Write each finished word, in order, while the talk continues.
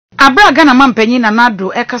Abra Ghana mampanyin na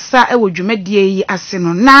nado ekasa ewo dwumadie yi ase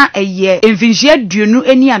no na eye enfinhia duonu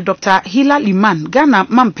eni a Dr. Hilla Limann Ghana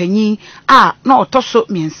mampanyin a na otoso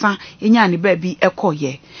miensa enya ne baabi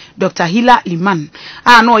ekoye. Dr. Hilla Limann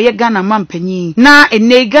na oye Ghana mampanyin na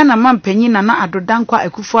ene Ghana mampanyin na adodankwa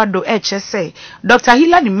Akufo-Addo echese Dr.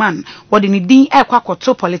 Hilla Limann wode ne din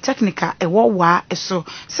ekwakoto Polytechnic ewo wa eso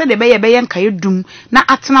se de beye nkayedum na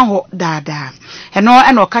atena ho daada eno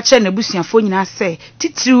ena okache na busuafo nyina se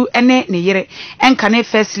titiru ene ne yere enkane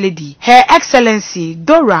first lady Her Excellency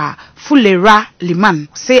Dora Hilla Limann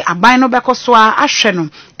say aban no bekoso a ahwe no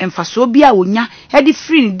emfaso bi a wonya e di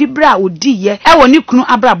free ni dibra odi ye e woni kunu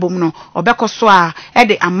abrabom no obekoso a e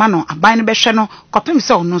de ama no aban no behwe no kopem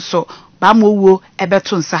se ono so ba mowo e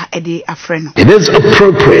beto nsa e de afre no. It is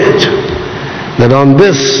appropriate that on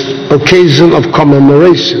this occasion of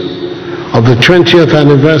commemoration of the 20th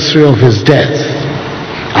anniversary of his death,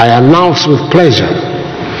 I announce with pleasure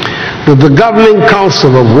that the Governing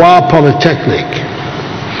Council of Polytechnic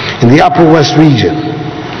in the Upper West region,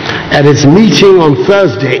 at its meeting on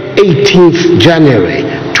Thursday, 18th January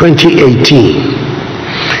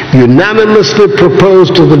 2018, unanimously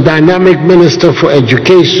proposed to the Dynamic Minister for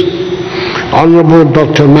Education, Honorable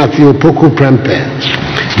Dr. Matthew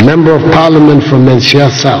Poku-Prempeh, Member of Parliament from Mensia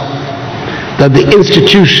South, that the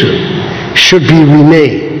institution should be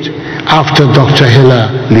renamed after Dr.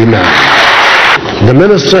 Hilla Limann. The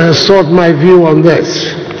Minister has sought my view on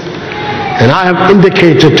this, and I have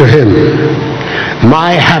indicated to him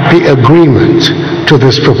my happy agreement to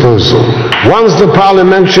this proposal. Once the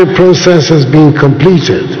parliamentary process has been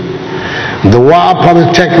completed, the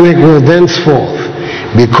Polytechnic will thenceforth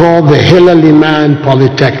be called the Hilla Limann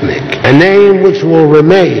Polytechnic, a name which will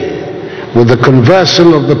remain with the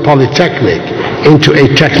conversion of the Polytechnic into a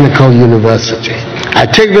technical university. I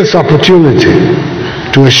take this opportunity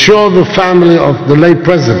to assure the family of the late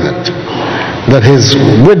President that his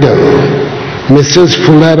widow, Mrs.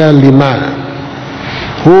 Hilla Limann,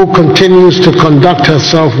 who continues to conduct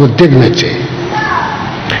herself with dignity,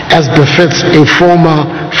 as befits a former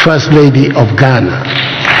First Lady of Ghana,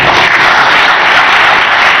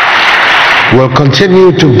 will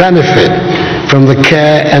continue to benefit from the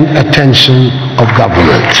care and attention of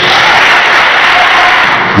government.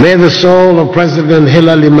 May the soul of President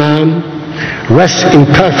Hilla Limann rest in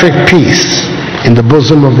perfect peace in the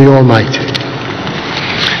bosom of the Almighty.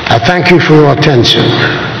 I thank you for your attention.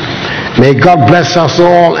 May God bless us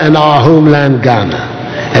all and our homeland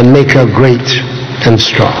Ghana and make her great and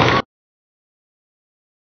strong.